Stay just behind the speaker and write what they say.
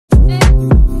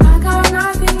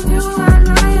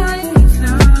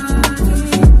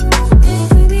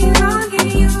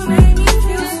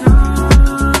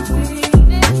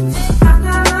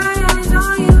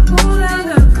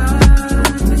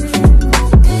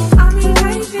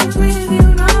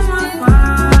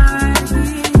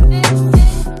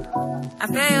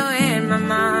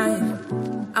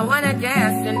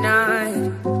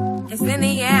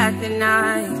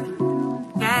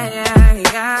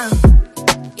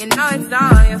it's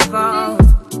all your fault.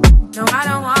 No, I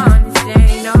don't want to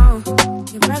stay, no.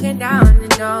 You're breaking down the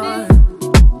door.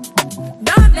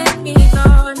 Don't let me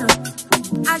go, no.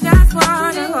 I just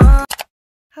wanna hold.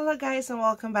 Hello guys, and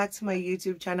welcome back to my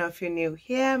YouTube channel. If you're new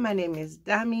here, my name is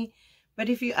Dammie. But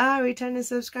if you are a returning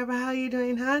subscriber, how are you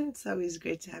doing, hon? It's always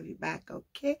great to have you back,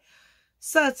 okay?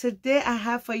 So today I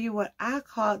have for you what I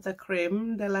call the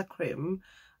crème de la crème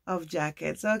of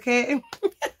jackets, okay?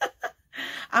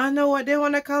 I don't know what they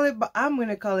want to call it, but I'm going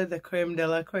to call it the crème de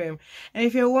la crème. And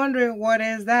if you're wondering what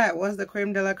is that, what's the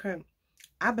crème de la crème?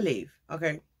 I believe,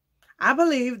 okay? I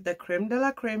believe the crème de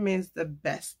la crème means the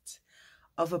best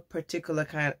of a particular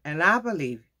kind. And I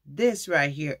believe this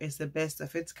right here is the best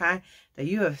of its kind that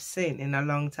you have seen in a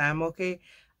long time, okay?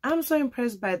 I'm so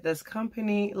impressed by this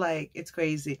company, like it's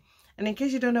crazy. And in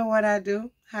case you don't know what I do,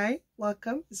 hi,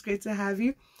 welcome. It's great to have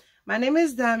you. My name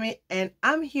is Dammie, and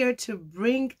I'm here to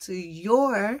bring to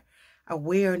your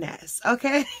awareness,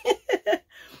 okay?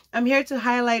 I'm here to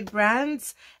highlight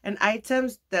brands and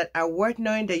items that are worth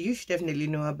knowing that you should definitely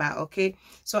know about, okay?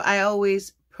 So I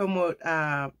always promote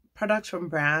products from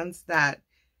brands that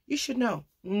you should know,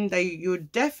 that you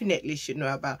definitely should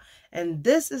know about. And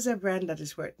this is a brand that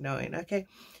is worth knowing, okay?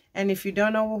 And if you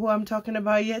don't know who I'm talking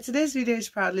about yet, today's video is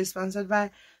proudly sponsored by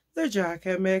the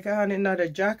jacket maker, honey. Not a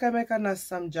jacket maker, not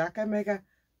some jacket maker,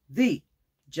 the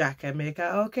jacket maker,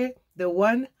 okay? The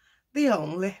one, the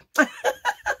only.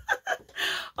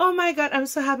 Oh my God, I'm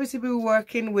so happy to be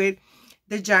working with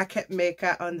the jacket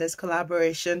maker on this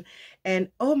collaboration. And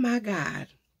oh my God,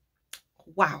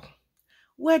 wow,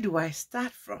 where do I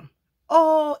start from?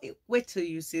 Oh, wait till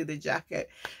you see the jacket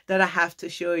that I have to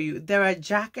show you. There are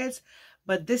jackets,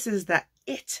 but this is the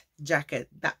it jacket,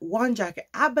 that one jacket.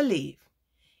 I believe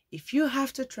if you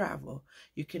have to travel,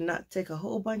 you cannot take a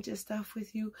whole bunch of stuff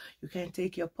with you. You can't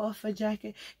take your puffer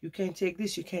jacket. You can't take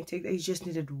this. You can't take that. You just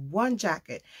needed one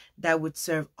jacket that would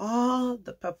serve all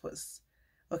the purpose.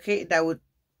 Okay, that would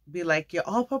be like your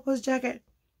all-purpose jacket.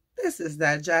 This is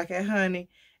that jacket, honey.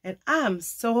 And I'm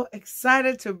so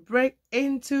excited to break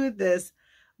into this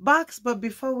box. But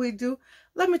before we do,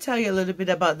 let me tell you a little bit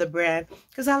about the brand,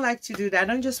 because I like to do that. I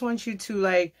don't just want you to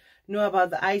like know about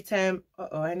the item.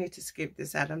 Uh-oh, I need to skip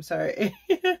this ad. I'm sorry.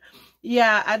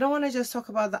 Yeah, I don't want to just talk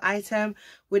about the item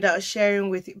without sharing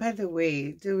with you. By the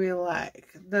way, do we like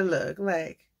the look?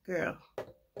 Like, girl.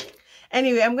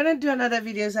 Anyway, I'm going to do another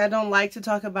video. So I don't like to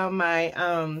talk about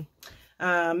my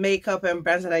makeup and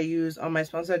brands that I use on my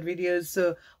sponsored videos.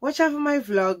 So watch out for my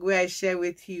vlog where I share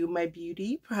with you my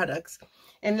beauty products.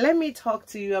 And let me talk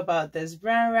to you about this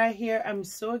brand right here. I'm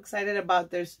so excited about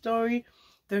their story.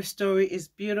 Their story is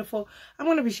beautiful. I'm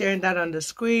going to be sharing that on the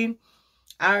screen.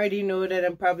 I already know that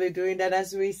I'm probably doing that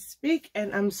as we speak,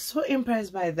 and I'm so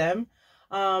impressed by them.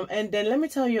 And then let me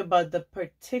tell you about the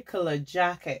particular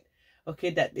jacket, okay,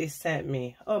 that they sent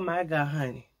me. Oh my God,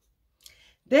 honey.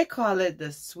 They call it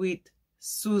the Sweet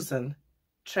Susan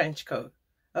trench coat.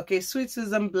 Okay, Sweet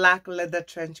Susan black leather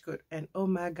trench coat. And oh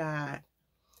my God.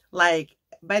 Like,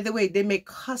 by the way, they make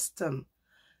custom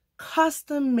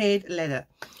made leather.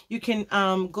 You can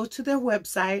go to their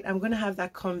website. I'm going to have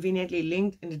that conveniently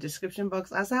linked in the description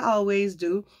box, as I always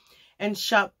do, and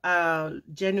shop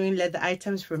genuine leather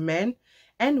items for men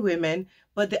and women.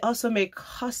 But they also make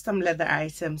custom leather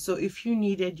items. So if you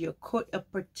needed your coat a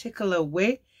particular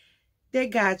way, they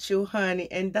got you,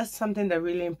 honey. And that's something that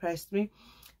really impressed me,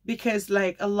 because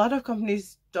like a lot of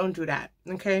companies don't do that,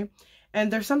 okay?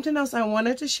 And there's something else I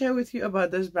wanted to share with you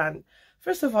about this brand.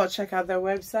 First of all, check out their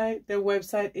website. Their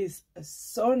website is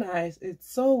so nice.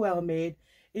 It's so well made.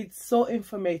 It's so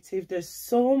informative. There's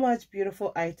so much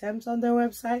beautiful items on their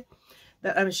website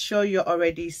that I'm sure you're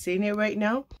already seeing it right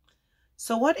now.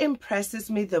 So what impresses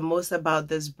me the most about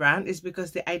this brand is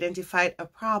because they identified a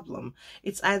problem.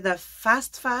 It's either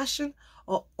fast fashion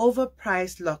or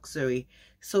overpriced luxury.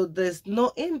 So there's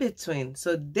no in between.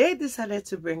 So they decided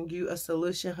to bring you a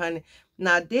solution, honey.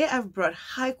 Now they have brought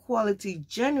high quality,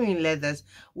 genuine leathers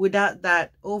without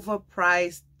that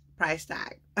overpriced price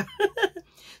tag.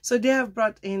 So they have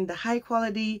brought in the high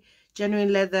quality,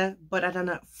 genuine leather, but at an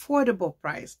affordable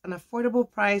price. An affordable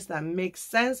price that makes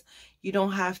sense. You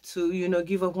don't have to, you know,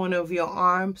 give up one of your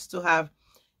arms to have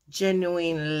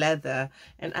genuine leather.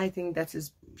 And I think that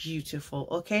is beautiful.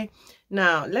 Okay,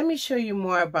 now let me show you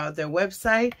more about their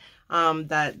website,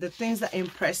 that the things that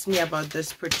impressed me about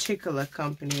this particular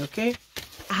company. Okay,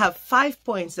 I have 5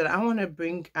 points that I want to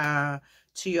bring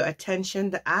to your attention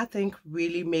that I think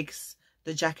really makes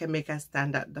the jacket maker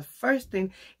stand out. The first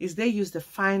thing is they use the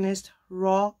finest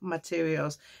raw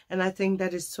materials, and I think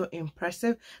that is so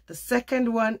impressive. The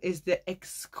second one is the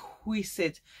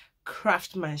exquisite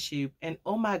craftsmanship. And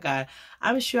oh my God,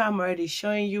 I'm sure I'm already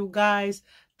showing you guys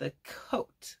the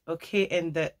coat, okay?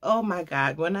 And the, oh my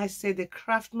God, when I say the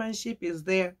craftsmanship is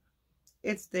there,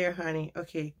 it's there, honey,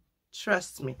 okay?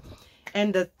 Trust me.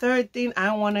 And the third thing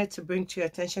I wanted to bring to your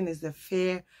attention is the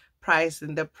fair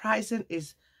pricing. The pricing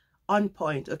is on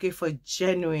point, okay, for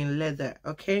genuine leather,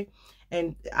 okay?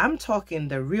 And I'm talking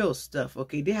the real stuff,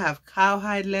 okay? They have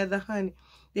cowhide leather, honey.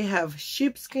 They have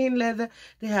sheepskin leather.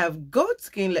 They have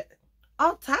goatskin leather.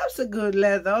 All types of good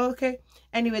leather, okay?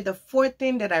 Anyway, the fourth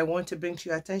thing that I want to bring to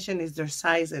your attention is their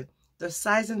sizing. The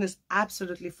sizing is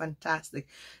absolutely fantastic.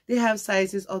 They have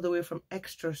sizes all the way from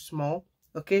extra small,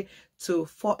 okay, to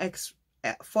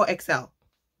 4XL.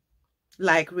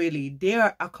 Like, really, they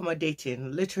are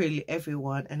accommodating literally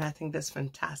everyone, and I think that's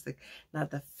fantastic. Now,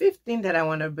 the fifth thing that I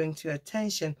want to bring to your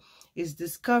attention is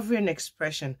discovery and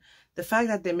expression. The fact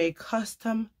that they make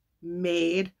custom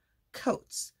made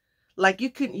coats. Like, you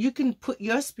can put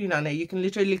your spin on it. You can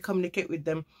literally communicate with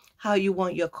them how you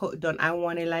want your coat done. I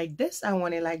want it like this, I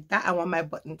want it like that, I want my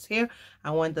buttons here, I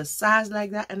want the size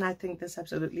like that. And I think that's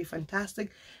absolutely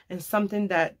fantastic and something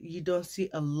that you don't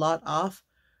see a lot of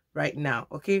right now,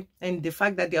 okay? And the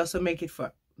fact that they also make it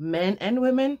for men and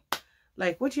women,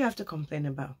 like, what do you have to complain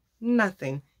about?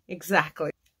 Nothing.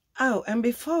 Exactly. Oh, and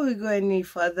before we go any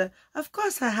further, of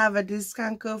course I have a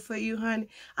discount code for you, honey.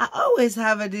 I always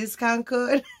have a discount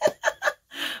code.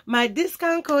 My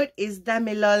discount code is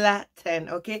Dammielola 10,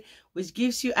 okay, which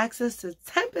gives you access to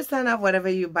 10% off whatever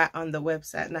you buy on the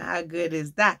website. Now, how good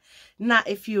is that? Now,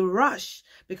 if you rush,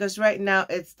 because right now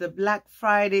it's the Black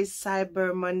Friday,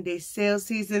 Cyber Monday sale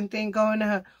season thing going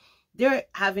on, they're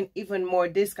having even more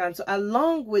discounts. So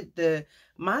along with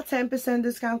my 10%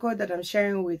 discount code that I'm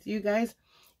sharing with you guys,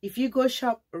 if you go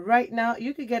shop right now,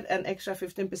 you could get an extra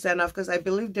 15% off, because I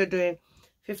believe they're doing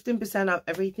 15% off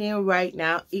everything right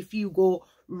now if you go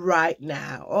right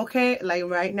now, okay? Like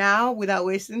right now, without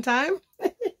wasting time.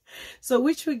 So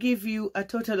which will give you a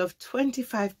total of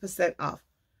 25% off.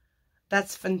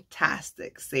 That's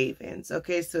fantastic savings,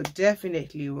 okay? So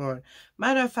definitely run.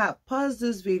 Matter of fact, pause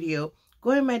this video,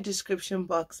 go in my description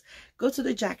box, go to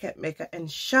the jacket maker and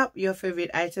shop your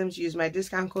favorite items. Use my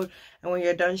discount code, and when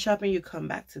you're done shopping, you come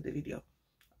back to the video.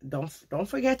 Don't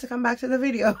forget to come back to the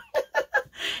video.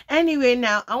 Anyway,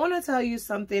 now I want to tell you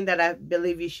something that I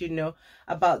believe you should know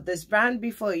about this brand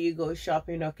before you go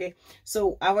shopping, okay?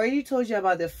 So I've already told you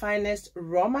about the finest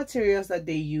raw materials that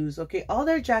they use, okay? All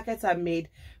their jackets are made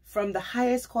from the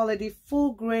highest quality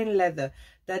full grain leather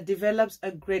that develops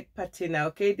a great patina,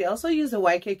 okay? They also use the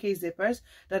YKK zippers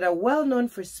that are well known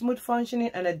for smooth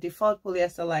functioning and a default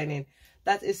polyester lining.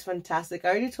 That is fantastic. I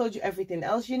already told you everything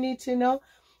else you need to know.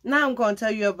 Now I'm going to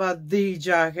tell you about the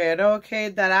jacket, okay,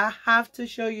 that I have to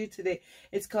show you today.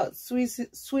 It's called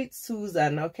Sweet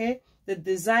Susan, okay? The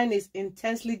design is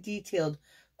intensely detailed,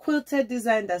 quilted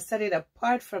design that set it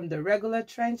apart from the regular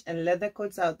trench and leather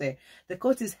coats out there. The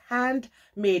coat is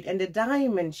handmade, and the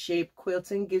diamond-shaped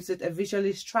quilting gives it a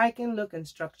visually striking look and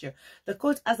structure. The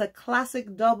coat has a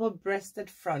classic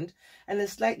double-breasted front and a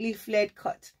slightly flared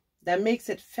cut that makes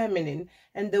it feminine,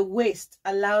 and the waist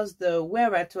allows the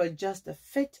wearer to adjust the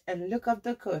fit and look of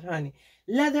the coat, honey.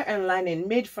 Leather and lining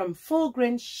made from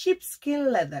full-grain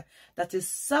sheepskin leather that is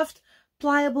soft,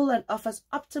 pliable, and offers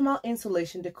optimal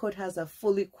insulation. The coat has a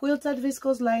fully quilted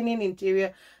viscose lining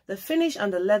interior. The finish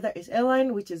on the leather is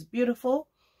A-line, which is beautiful,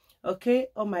 okay?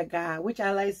 Oh my God, which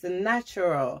I like the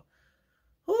natural.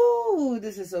 Ooh,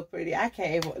 this is so pretty. I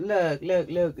can't even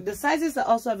look. The sizes are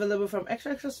also available from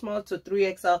extra small to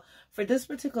 3XL for this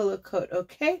particular coat,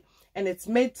 okay? And it's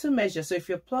made to measure. So if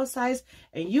you're plus size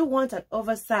and you want an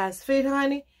oversized fit,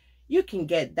 honey, you can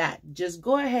get that. Just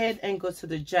go ahead and go to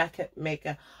the jacket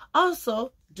maker.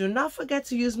 Also, do not forget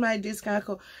to use my discount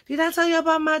code. Did I tell you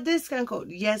about my discount code?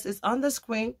 Yes, it's on the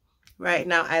screen right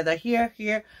now, either here,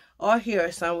 or here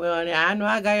somewhere on it. I know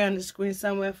I got it on the screen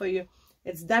somewhere for you.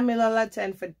 It's Dammielola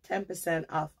 10 for 10%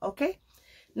 off, okay?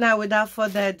 Now, without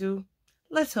further ado,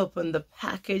 let's open the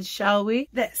package, shall we?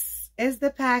 This is the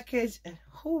package, and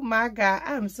oh my God,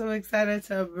 I'm so excited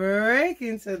to break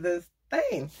into this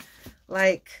thing.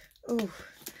 Like, ooh,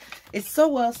 it's so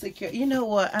well secured. You know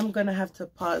what? I'm gonna have to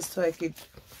pause so I could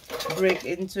break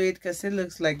into it, because it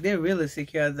looks like they really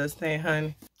secured this thing,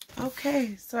 honey.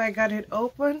 Okay, so I got it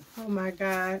open. Oh my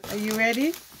God, are you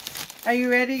ready? Are you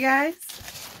ready, guys?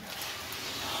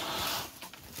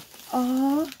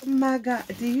 Oh my God,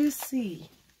 do you see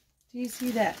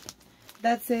that?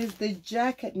 That says the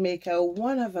jacket maker,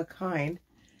 one of a kind,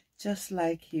 just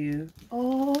like you.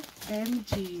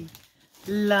 OMG,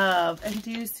 love. And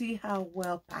do you see how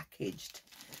well packaged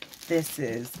this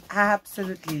is?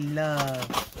 Absolutely love.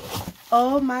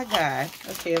 Oh my God.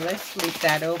 Okay, let's flip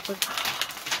that open.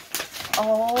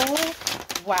 Oh,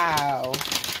 wow.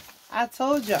 I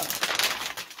told y'all.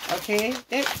 Okay,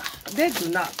 they do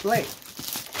not play.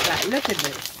 Like, look at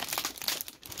this.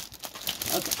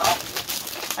 Okay. Oh,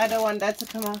 I don't want that to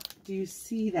come out. Do you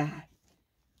see that?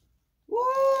 Woo,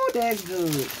 that's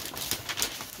good.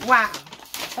 Wow.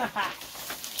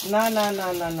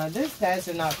 No. These guys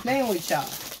are not playing with y'all.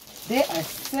 They are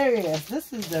serious.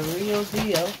 This is the real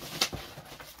deal.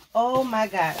 Oh my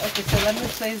God. Okay, so let me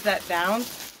place that down.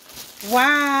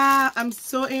 Wow, I'm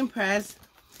so impressed.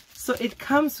 So it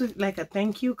comes with like a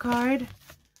thank you card.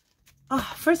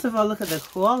 Oh, first of all, look at the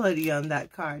quality on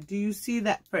that card. Do you see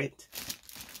that print?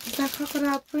 Is that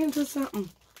crocodile print or something?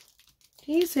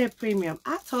 Can you say premium?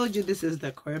 I told you this is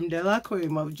the crème de la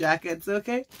crème of jackets,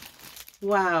 okay?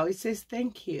 Wow, it says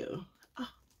thank you. Oh.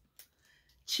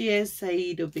 Cheers,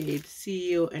 Saeed Obeid,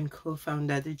 CEO and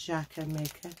co-founder of the Jacket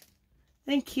Maker.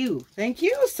 Thank you. Thank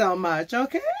you so much,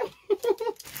 okay?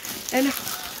 And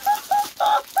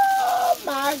oh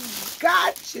my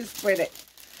God, she's pretty.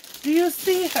 Do you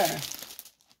see her?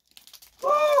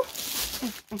 Oh.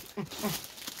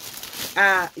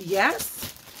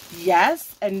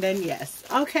 Yes, and then yes.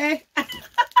 Okay.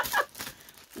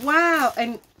 Wow,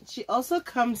 and she also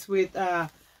comes with a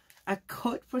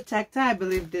coat protector. I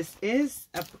believe this is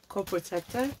a coat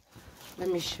protector. Let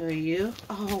me show you.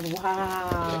 Oh,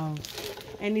 wow.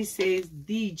 And it says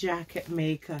the Jacket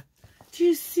Maker. Do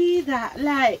you see that?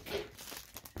 Like,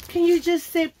 can you just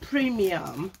say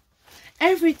premium?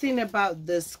 Everything about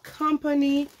this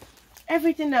company,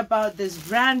 everything about this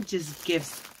brand just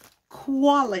gives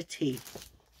quality.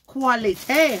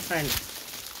 Quality, honey.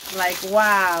 Like,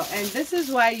 wow. And this is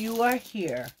why you are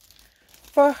here.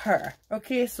 For her.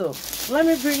 Okay, so let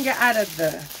me bring her out of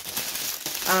the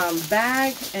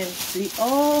bag and see.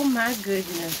 Oh my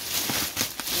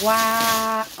goodness.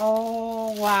 Wow.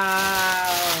 Oh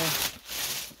wow.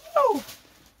 Oh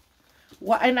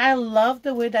wow. And I love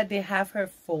the way that they have her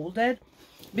folded,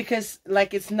 because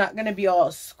like it's not gonna be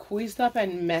all squeezed up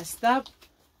and messed up.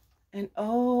 And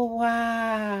oh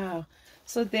wow.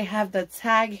 So they have the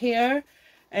tag here,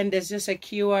 and there's just a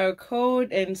QR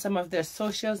code and some of their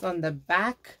socials on the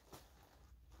back.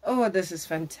 Oh, this is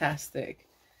fantastic.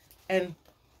 And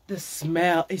the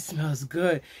smell, it smells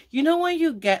good. You know when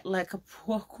you get like a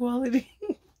poor quality,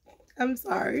 I'm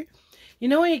sorry. You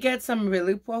know when you get some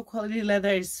really poor quality leather,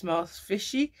 it smells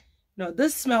fishy? No,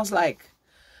 this smells like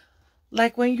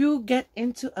when you get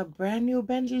into a brand new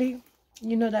Bentley,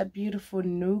 you know that beautiful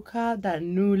new car, that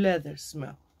new leather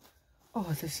smell.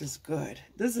 Oh, this is good.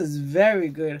 This is very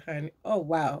good, honey. Oh,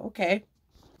 wow. Okay.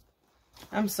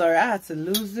 I'm sorry. I had to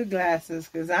lose the glasses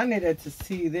because I needed to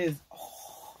see this.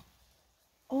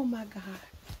 Oh my God.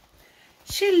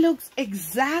 She looks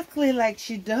exactly like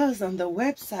she does on the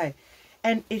website.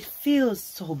 And it feels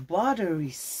so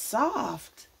buttery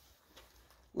soft.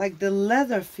 Like the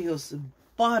leather feels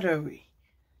buttery.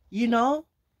 You know?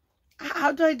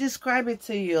 How do I describe it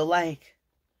to you? Like,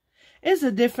 it's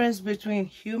the difference between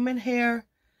human hair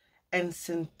and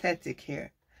synthetic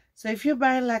hair. So if you're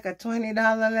buying like a $20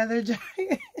 leather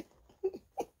jacket,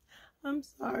 I'm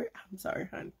sorry,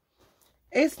 honey.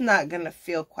 It's not gonna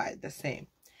feel quite the same.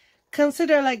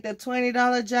 Consider like the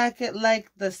 $20 jacket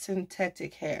like the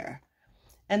synthetic hair,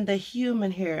 and the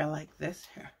human hair like this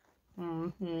hair.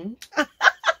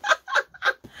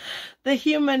 The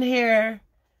human hair,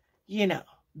 you know,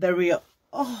 the real.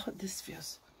 Oh, this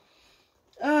feels.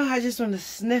 Oh, I just want to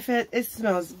sniff it. It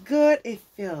smells good. It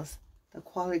feels the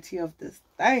quality of this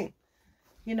thing.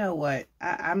 You know what?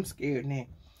 I'm scared now.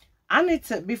 I need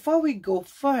to, before we go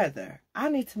further, I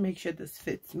need to make sure this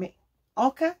fits me.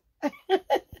 Okay?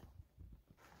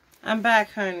 I'm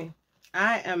back, honey.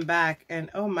 I am back.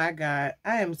 And oh my God,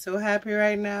 I am so happy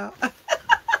right now.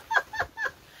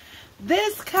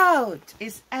 This coat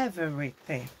is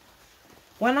everything.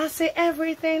 When I say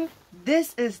everything,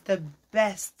 this is the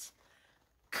best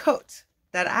coat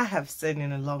that I have seen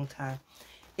in a long time.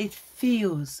 It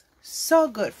feels so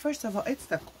good. First of all, it's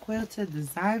the quilted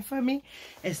design for me.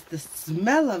 It's the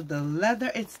smell of the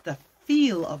leather. It's the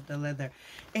feel of the leather.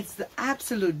 It's the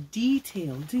absolute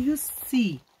detail. Do you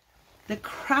see? The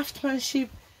craftsmanship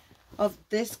of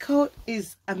this coat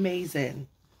is amazing.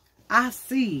 I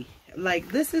see. Like,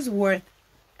 this is worth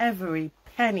every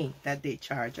penny that they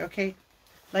charge, okay?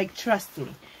 Like, trust me.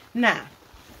 Now,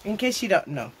 in case you don't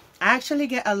know, I actually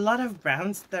get a lot of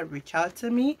brands that reach out to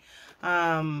me,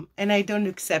 and I don't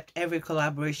accept every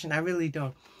collaboration. I really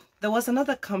don't. There was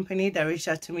another company that reached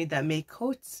out to me that made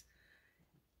coats,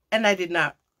 and I did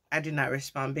not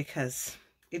respond because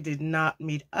it did not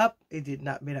meet up. It did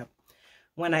not meet up.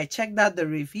 when I checked out the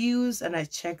reviews and I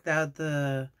checked out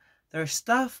their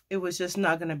stuff, it was just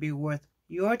not going to be worth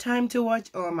your time to watch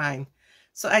or mine.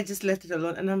 So I just left it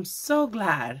alone, and I'm so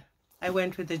glad I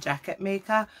went with the jacket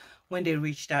maker when they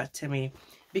reached out to me,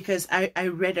 because I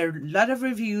read a lot of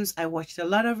reviews, I watched a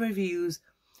lot of reviews,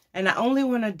 and I only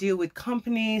want to deal with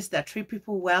companies that treat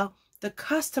people well. The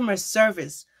customer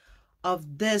service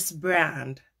of this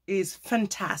brand is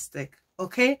fantastic,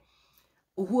 okay?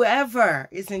 Whoever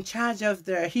is in charge of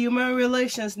their human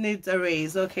relations needs a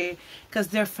raise, okay? Because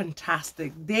they're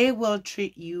fantastic. They will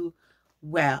treat you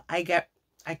well. I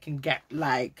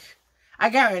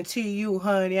guarantee you,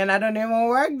 honey, and I don't even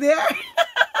work there.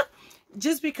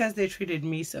 Just because they treated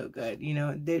me so good, you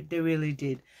know, they really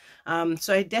did.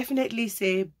 So I definitely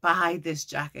say buy this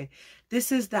jacket.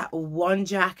 This is that one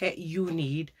jacket you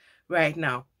need right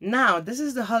now. Now, this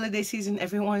is the holiday season.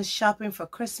 Everyone's shopping for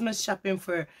Christmas, shopping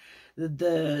for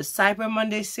the Cyber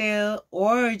Monday sale,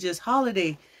 or just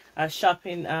holiday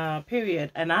shopping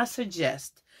period. And I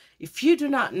suggest, if you do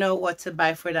not know what to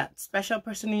buy for that special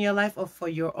person in your life or for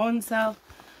your own self,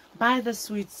 buy the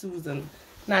Sweet Susan.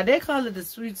 Now, they call it the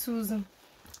Sweet Susan.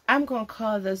 I'm going to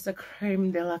call this the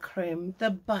crème de la crème,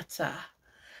 the butter,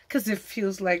 because it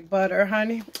feels like butter,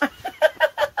 honey.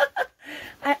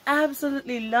 I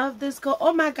absolutely love this coat.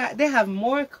 Oh my God, they have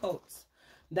more coats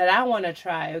that I want to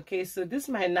try. Okay, so this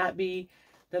might not be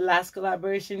the last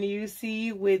collaboration you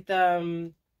see with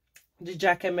the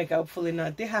jacket maker. Hopefully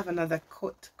not. They have another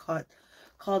coat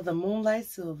called the Moonlight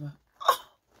Silver. Oh,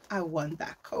 I want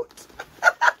that coat.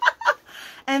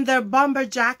 And their bomber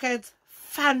jackets,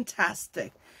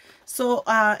 fantastic. So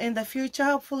in the future,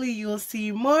 hopefully you'll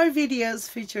see more videos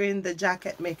featuring the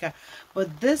jacket maker.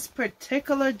 But this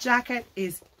particular jacket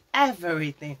is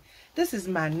everything. This is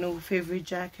my new favorite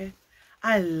jacket.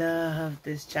 I love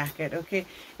this jacket, okay?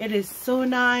 It is so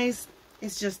nice.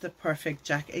 It's just the perfect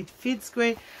jacket. It fits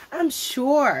great. I'm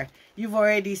sure you've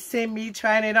already seen me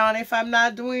trying it on. If I'm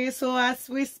not doing it so as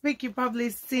we speak, you've probably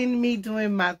seen me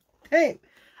doing my thing,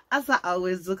 as I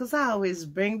always do, because I always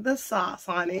bring the sauce,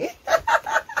 honey.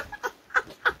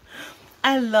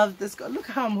 I love this coat. Look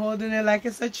how I'm holding it like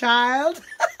it's a child.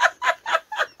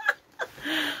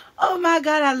 Oh my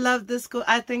God, I love this coat.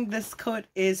 I think this coat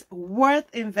is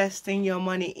worth investing your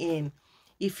money in.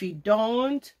 If you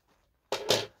don't,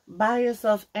 buy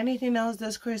yourself anything else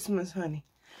this Christmas, honey.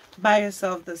 Buy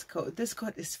yourself this coat. This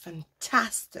coat is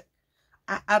fantastic.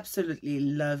 I absolutely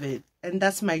love it. And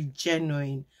that's my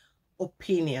genuine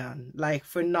opinion. Like,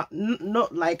 for not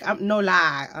like, I'm no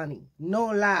lie, honey. No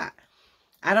lie.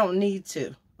 I don't need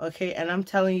to, okay? And I'm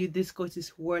telling you, this coat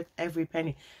is worth every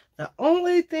penny. The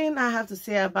only thing I have to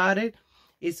say about it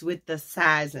is with the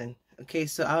sizing, okay?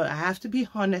 So I have to be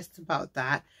honest about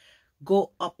that.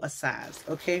 Go up a size,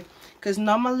 okay? Because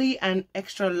normally an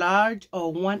extra large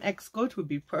or 1X coat would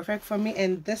be perfect for me.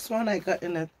 And this one I got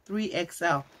in a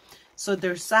 3XL. So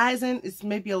their sizing is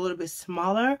maybe a little bit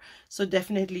smaller. So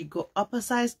definitely go up a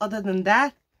size. Other than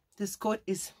that, this coat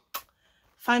is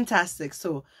fantastic.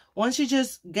 So once you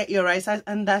just get your right size,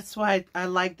 and that's why I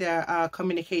like their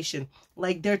communication.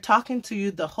 Like, they're talking to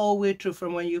you the whole way through.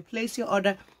 From when you place your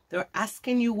order, they're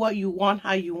asking you what you want,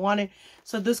 how you want it.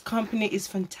 So this company is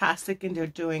fantastic and they're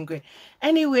doing great.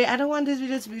 Anyway, I don't want this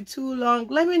video to be too long.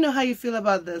 Let me know how you feel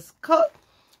about this coat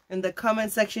in the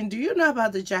comment section. Do you know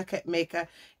about the jacket maker?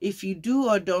 If you do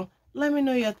or don't, let me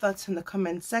know your thoughts in the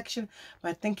comment section. But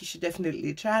I think you should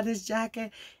definitely try this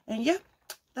jacket. And yeah,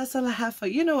 that's all I have for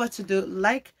you. You know what to do.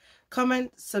 Like,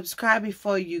 comment, subscribe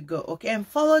before you go, okay? And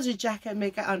follow the jacket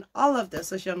maker on all of their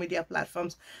social media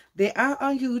platforms. They are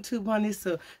on YouTube, honey,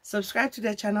 so subscribe to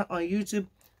their channel on YouTube.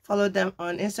 Follow them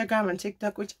on Instagram and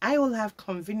TikTok, which I will have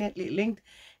conveniently linked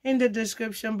in the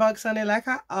description box, honey, like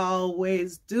I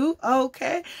always do,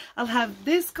 okay? I'll have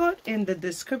this code in the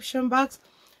description box.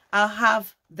 I'll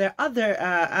have their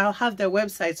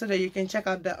website so that you can check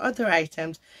out the other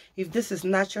items. If this is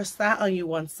not your style and you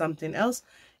want something else,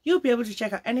 you'll be able to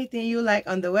check out anything you like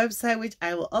on the website, which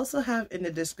I will also have in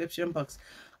the description box.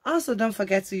 Also, don't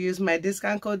forget to use my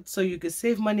discount code so you can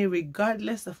save money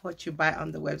regardless of what you buy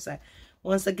on the website.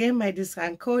 Once again, my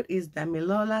discount code is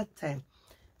Dammielola10.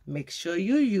 Make sure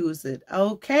you use it,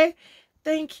 okay?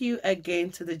 Thank you again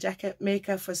to the jacket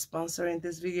maker for sponsoring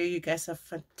this video. You guys are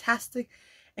fantastic.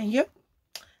 And yep,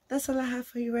 that's all I have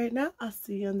for you right now. I'll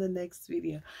see you on the next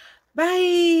video.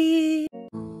 Bye.